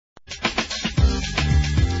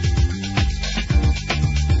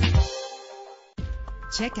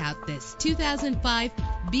Check out this 2005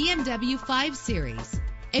 BMW 5 Series.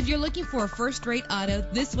 If you're looking for a first-rate auto,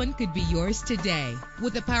 this one could be yours today.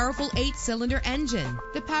 With a powerful 8-cylinder engine,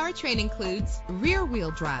 the powertrain includes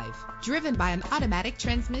rear-wheel drive, driven by an automatic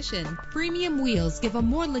transmission. Premium wheels give a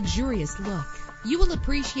more luxurious look. You will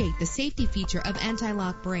appreciate the safety feature of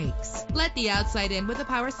anti-lock brakes. Let the outside in with a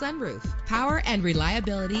power sunroof. Power and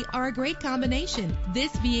reliability are a great combination.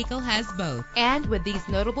 This vehicle has both. And with these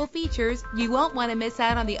notable features, you won't want to miss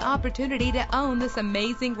out on the opportunity to own this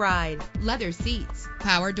amazing ride. Leather seats,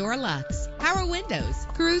 power door locks, power windows,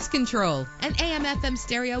 cruise control, an AM/FM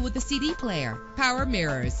stereo with a CD player, power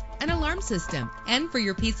mirrors, an alarm system. And for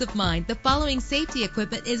your peace of mind, the following safety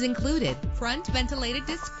equipment is included: front ventilated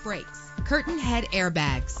disc brakes, curtain head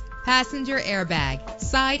airbags, passenger airbag,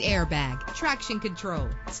 side airbag, traction control,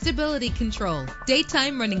 stability control,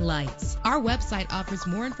 daytime running lights. Our website offers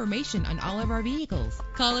more information on all of our vehicles.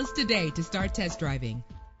 Call us today to start test driving.